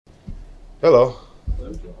Hello.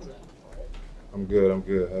 I'm good. I'm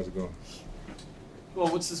good. How's it going? Well,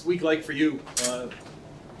 what's this week like for you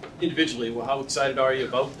individually? Well, how excited are you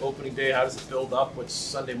about opening day? How does it build up? What's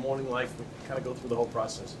Sunday morning like? We kind of go through the whole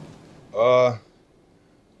process. Uh,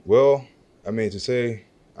 well, I mean, to say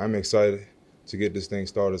I'm excited to get this thing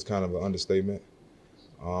started is kind of an understatement.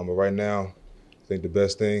 But right now, I think the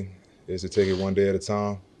best thing is to take it one day at a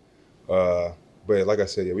time. Uh, but like I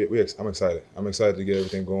said, yeah, I'm excited. I'm excited to get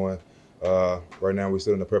everything going. Right now, we're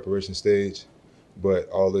still in the preparation stage, but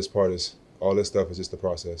all this stuff is just the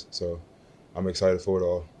process. So I'm excited for it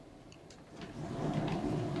all.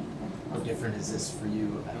 How different is this for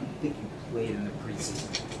you? I don't think you played in the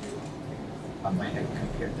preseason on my head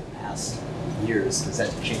compared to past years. Does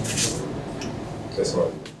that change? That's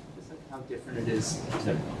right. How different it is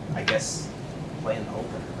to, I guess, play in the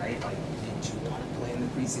opener, right? Like, did you want to play in the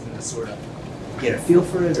preseason to sort of get a feel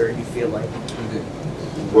for it, or do you feel like I'm good?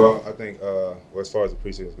 Well, I think as far as the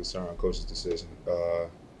preseason is concerned, coach's decision.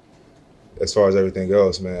 As far as everything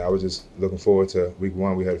else, man, I was just looking forward to week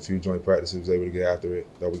one. We had a few joint practices, was able to get after it.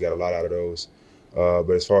 Thought we got a lot out of those. But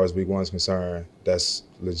as far as week one is concerned, that's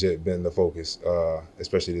legit been the focus,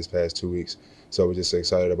 especially this past 2 weeks. So we're just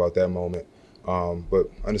excited about that moment. But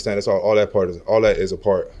understand that's all that is a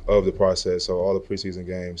part of the process. So all the preseason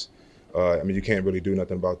games, I mean, you can't really do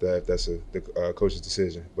nothing about that if that's the coach's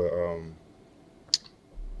decision. But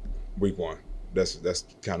week one, that's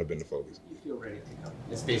kind of been the focus. You feel ready to go.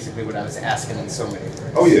 That's basically what I was asking in so many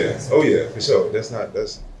words. Oh yeah, for sure.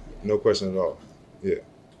 That's no question at all. Yeah.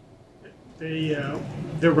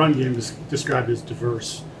 Their run game is described as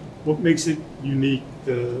diverse. What makes it unique?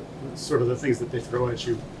 The sort of the things that they throw at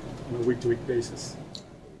you on a week-to-week basis.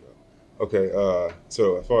 Okay,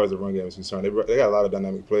 so as far as the run game is concerned, they got a lot of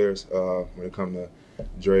dynamic players when it comes to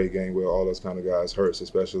Dre, Gainwell, all those kind of guys, Hurts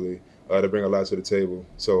especially. They bring a lot to the table.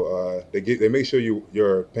 So they make sure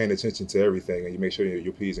you're paying attention to everything, and you make sure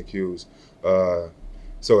your P's and Q's.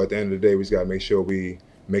 So at the end of the day, we just got to make sure we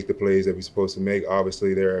make the plays that we're supposed to make.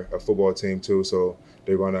 Obviously, they're a football team too, so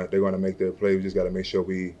they're gonna make their play. We just got to make sure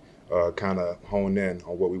we kind of hone in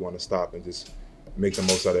on what we want to stop and just make the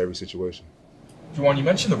most out of every situation. Juwan, you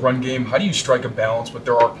mentioned the run game. How do you strike a balance with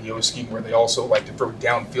their RPO scheme where they also like to throw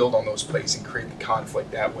downfield on those plays and create the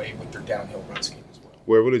conflict that way with their downhill run scheme as well?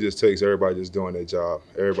 Well, it really just takes everybody just doing their job.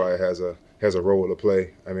 Everybody has a role to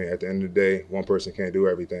play. I mean, at the end of the day, one person can't do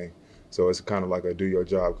everything. So it's kind of like a do your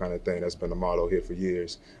job kind of thing. That's been the motto here for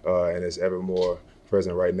years, and it's ever more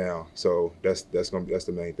present right now. So that's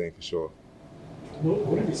the main thing for sure.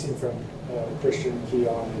 What have you seen from Christian,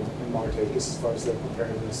 Keon, and Marte just as far as their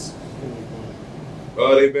preparedness in week one?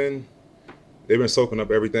 They've been soaking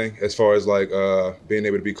up everything as far as like being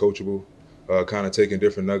able to be coachable, kind of taking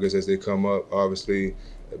different nuggets as they come up. Obviously,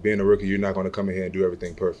 being a rookie, you're not going to come in here and do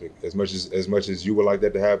everything perfect. As much as you would like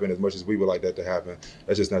that to happen, as much as we would like that to happen,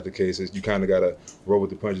 that's just not the case. You kind of got to roll with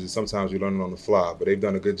the punches, and sometimes you're learning on the fly. But they've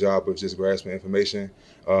done a good job of just grasping information,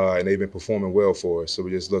 and they've been performing well for us. So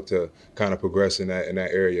we just look to kind of progress in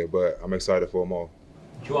that area. But I'm excited for them all.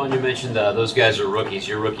 Juwan, you mentioned those guys are rookies.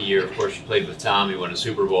 Your rookie year, of course, you played with Tom. You won a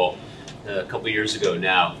Super Bowl a couple years ago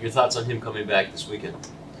now. Your thoughts on him coming back this weekend?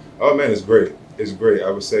 Oh, man, it's great. It's great.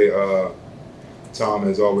 I would say Tom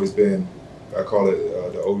has always been, I call it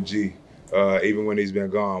the OG. Even when he's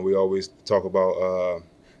been gone, we always talk about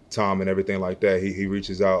Tom and everything like that. He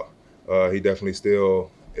reaches out. He definitely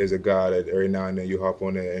still is a guy that every now and then you hop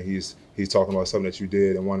on there and he's talking about something that you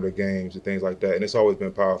did in one of the games and things like that. And it's always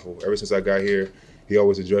been powerful. Ever since I got here, he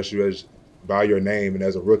always addressed you as by your name, and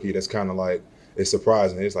as a rookie, that's kind of like it's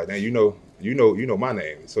surprising. It's like, man, you know my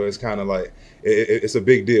name, so it's kind of like it's a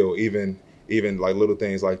big deal, even like little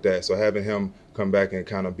things like that. So having him come back and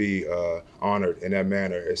kind of be honored in that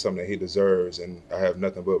manner is something that he deserves, and I have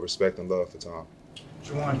nothing but respect and love for Tom.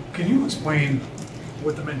 Juwan, can you explain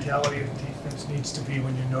what the mentality of the defense needs to be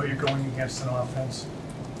when you know you're going against an offense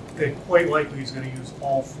that quite likely is going to use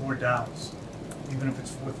all 4 downs, even if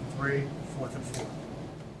it's 4th and 3, 4th and 4?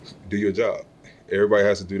 Do your job. Everybody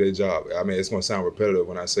has to do their job. I mean, it's going to sound repetitive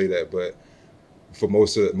when I say that, but for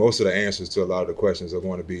most of the answers to a lot of the questions are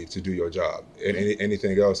going to be to do your job. And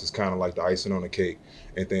anything else is kind of like the icing on the cake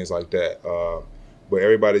and things like that. But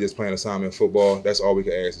everybody just playing assignment football, that's all we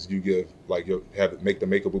can ask is you make the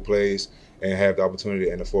makeable plays and have the opportunity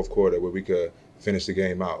in the 4th quarter where we could finish the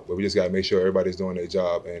game out. But we just got to make sure everybody's doing their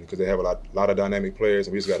job, and because they have a lot of dynamic players,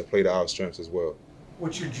 and we just got to play to our strengths as well.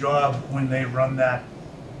 What's your job when they run that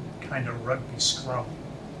kind of rugby scrum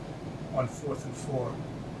on 4th and 4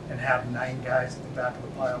 and have 9 guys at the back of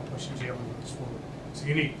the pile pushing Jalen Hurts forward? It's a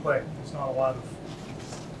unique play. There's not a lot of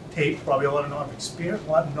tape, probably not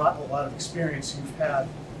a lot of experience you've had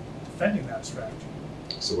defending that strategy.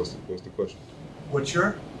 So what's the question? What's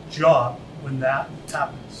your job when that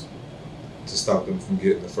happens? To stop them from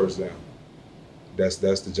getting the first down. That's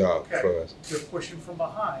the job Okay. for us. You're pushing from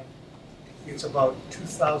behind. It's about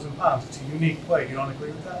 2,000 pounds. It's a unique play. You don't agree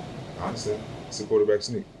with that? I understand. It's a quarterback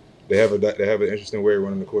sneak. They have an interesting way of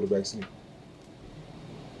running the quarterback sneak.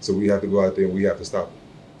 So we have to go out there and we have to stop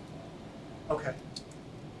it. Okay.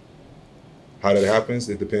 How that happens,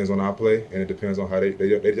 it depends on our play, and it depends on how they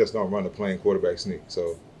just don't run the plain quarterback sneak.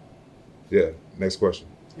 So, yeah. Next question.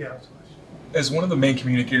 Yeah, that's a question. As one of the main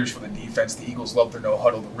communicators for the defense, the Eagles love their no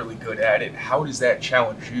huddle. They're really good at it. How does that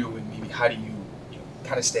challenge you, and maybe how do you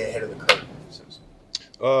kind of stay ahead of the curve?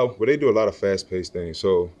 Well, they do a lot of fast-paced things.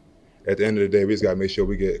 So, at the end of the day, we just got to make sure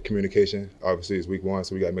we get communication. Obviously, it's week 1,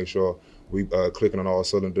 so we got to make sure we clicking on all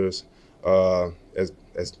cylinders. As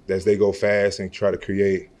they go fast and try to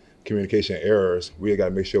create communication errors, we got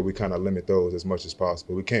to make sure we kind of limit those as much as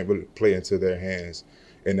possible. We can't really play into their hands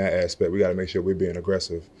in that aspect. We got to make sure we're being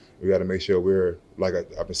aggressive. We got to make sure we're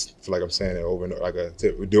I'm saying it over and over,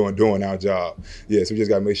 we're doing our job. Yes, we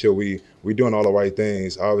just got to make sure we doing all the right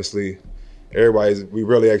things. Obviously, we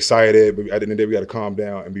really excited, but at the end of the day, we got to calm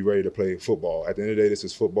down and be ready to play football. At the end of the day, this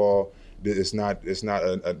is football. It's not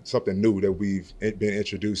something new that we've been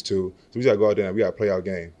introduced to. So we got to go out there and we got to play our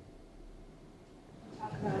game.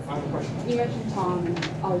 Final question. You mentioned Tom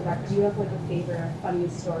and Ollie Becker. Do you have like a favorite or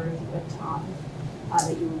funniest story with Tom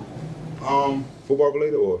that you remember? Football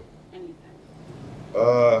related or? Anything.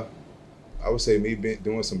 I would say me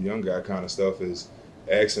doing some young guy kind of stuff is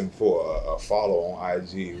asking for a follow on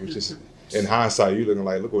IG, which is in hindsight you looking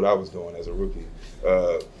like, look what I was doing as a rookie.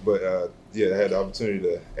 Yeah, I had the opportunity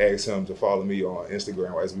to ask him to follow me on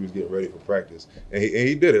Instagram as we was getting ready for practice, and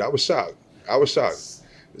he did it. I was shocked.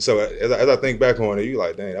 So as I think back on it, you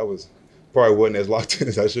like, dang, that was probably wasn't as locked in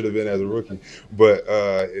as I should have been as a rookie. But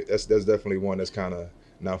that's definitely one that's kind of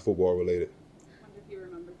not football related. I wonder if he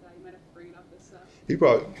remembers that. You might have to bring it up this stuff. He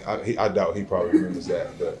probably, I doubt he probably remembers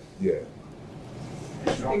that, but yeah.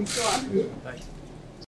 Thanks a lot. Yeah. Thanks.